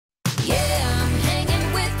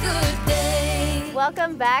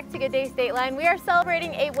Welcome back to Good Day State Line. We are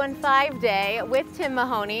celebrating 815 Day with Tim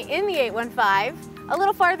Mahoney in the 815, a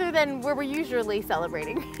little farther than where we're usually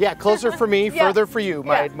celebrating. Yeah, closer for me, Yeah. further for you.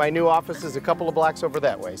 My new office is a couple of blocks over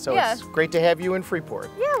that way, so Yeah. it's great to have you in Freeport.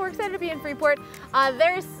 Yeah, we're excited to be in Freeport.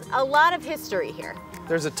 There's a lot of history here.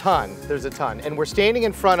 There's a ton, and we're standing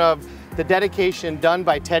in front of the dedication done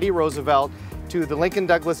by Teddy Roosevelt to the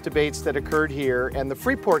Lincoln-Douglas debates that occurred here and the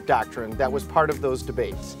Freeport Doctrine that was part of those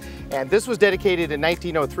debates. And this was dedicated in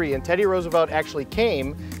 1903, and Teddy Roosevelt actually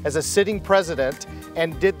came as a sitting president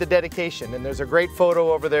and did the dedication. And there's a great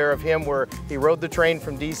photo over there of him where he rode the train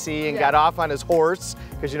from DC and got off on his horse,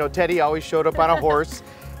 because you know Teddy always showed up on a horse,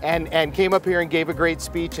 and came up here and gave a great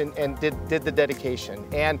speech and did the dedication.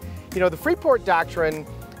 And you know, the Freeport Doctrine,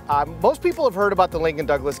 most people have heard about the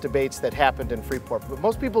Lincoln-Douglas debates that happened in Freeport, but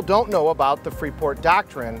most people don't know about the Freeport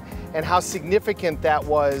Doctrine and how significant that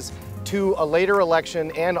was to a later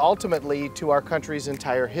election and ultimately to our country's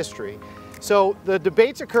entire history. So the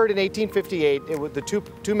debates occurred in 1858. The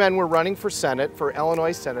two men were running for Senate, for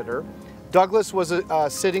Illinois senator. Douglas was a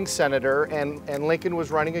sitting senator, and Lincoln was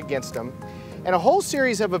running against him. And a whole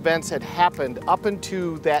series of events had happened up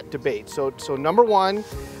into that debate. So number one,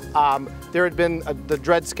 there had been the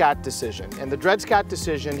Dred Scott decision. And the Dred Scott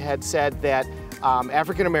decision had said that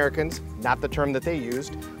African Americans, not the term that they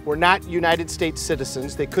used, were not United States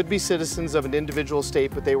citizens. They could be citizens of an individual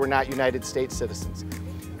state, but they were not United States citizens.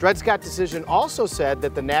 Dred Scott decision also said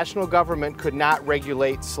that the national government could not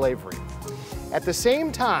regulate slavery. At the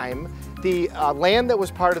same time, the land that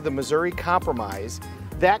was part of the Missouri Compromise,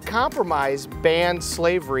 that compromise banned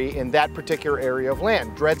slavery in that particular area of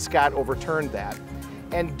land. Dred Scott overturned that.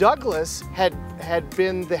 And Douglas had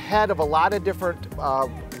been the head of a lot of different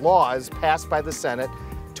laws passed by the Senate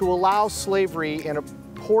to allow slavery in a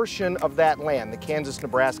portion of that land, the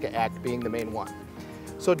Kansas-Nebraska Act being the main one.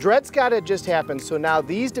 So Dred Scott had just happened, so now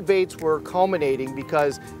these debates were culminating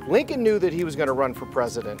because Lincoln knew that he was going to run for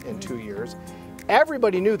president in 2 years.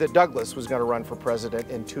 Everybody knew that Douglas was going to run for president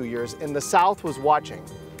in 2 years, and the South was watching.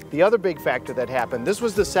 The other big factor that happened, this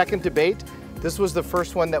was the second debate. This was the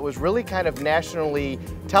first one that was really kind of nationally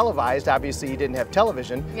televised. Obviously, you didn't have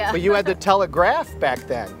television, but you had the telegraph back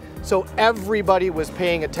then. So everybody was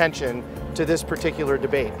paying attention to this particular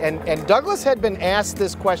debate. And Douglas had been asked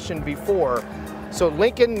this question before, so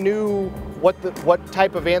Lincoln knew what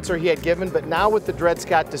type of answer he had given, but now with the Dred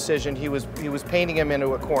Scott decision, he was painting him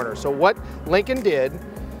into a corner. So what Lincoln did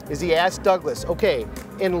is he asked Douglas, okay,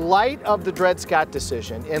 in light of the Dred Scott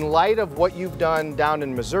decision, in light of what you've done down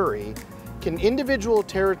in Missouri, can individual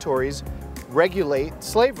territories regulate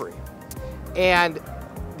slavery? And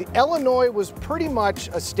Illinois was pretty much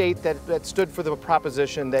a state that stood for the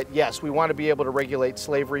proposition that, yes, we want to be able to regulate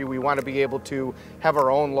slavery, we want to be able to have our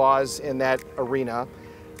own laws in that arena.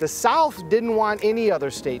 The South didn't want any other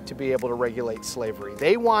state to be able to regulate slavery.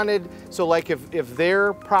 They wanted, so like if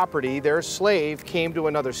their property, their slave came to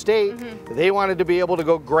another state, they wanted to be able to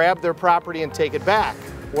go grab their property and take it back.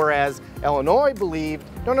 Whereas Illinois believed,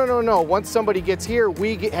 no, once somebody gets here,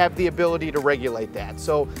 we have the ability to regulate that.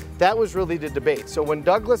 So that was really the debate. So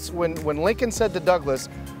when Lincoln said to Douglas,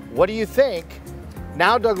 what do you think?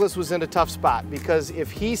 Now Douglas was in a tough spot, because if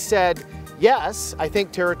he said, yes, I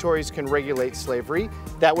think territories can regulate slavery,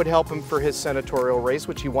 that would help him for his senatorial race,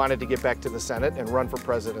 which he wanted to get back to the Senate and run for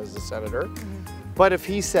president as a senator. But if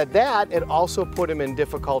he said that, it also put him in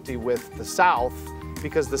difficulty with the South,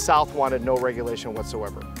 because the South wanted no regulation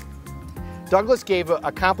whatsoever. Douglas gave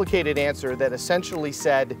a complicated answer that essentially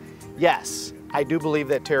said, yes, I do believe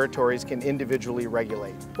that territories can individually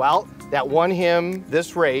regulate. Well, that won him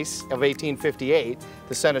this race of 1858,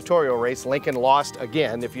 the senatorial race. Lincoln lost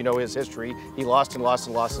again, if you know his history. He lost and lost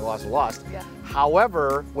and lost and lost and lost. Yeah.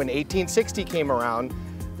 However, when 1860 came around,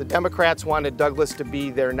 the Democrats wanted Douglas to be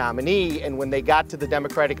their nominee, and when they got to the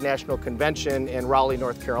Democratic National Convention in Raleigh,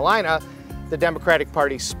 North Carolina, the Democratic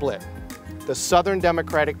Party split. The Southern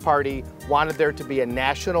Democratic Party wanted there to be a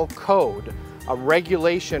national code, a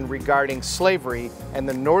regulation regarding slavery, and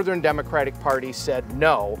the Northern Democratic Party said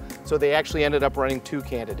no. So they actually ended up running two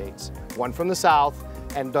candidates, one from the South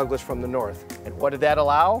and Douglas from the North. And what did that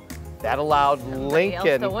allow? That allowed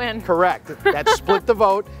Lincoln, to win. Correct, that split the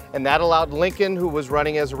vote, and that allowed Lincoln, who was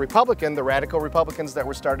running as a Republican, the radical Republicans that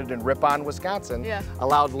were started in Ripon, Wisconsin,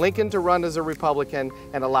 allowed Lincoln to run as a Republican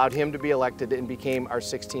and allowed him to be elected and became our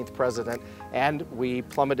 16th president. And we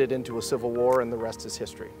plummeted into a civil war, and the rest is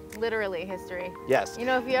history. Literally history. Yes. You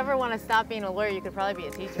know, if you ever want to stop being a lawyer, you could probably be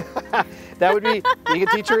a teacher. That would be, being a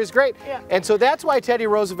teacher is great. Yeah. And so that's why Teddy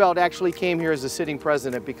Roosevelt actually came here as a sitting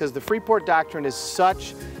president, because the Freeport Doctrine is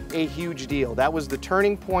such a huge deal. That was the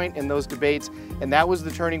turning point in those debates, and that was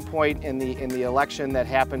the turning point in the election that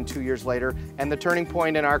happened 2 years later, and the turning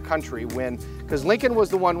point in our country because Lincoln was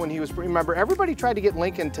the one when he was, remember, everybody tried to get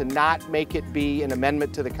Lincoln to not make it be an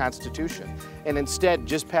amendment to the Constitution, and instead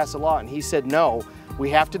just pass a law, and he said, no, we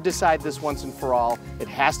have to decide this once and for all. It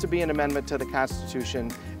has to be an amendment to the Constitution,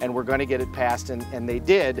 and we're going to get it passed, and they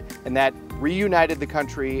did, and that reunited the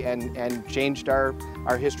country and changed our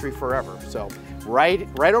history forever. So right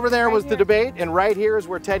over there was the debate, and right here is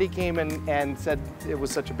where Teddy came and said it was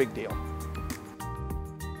such a big deal.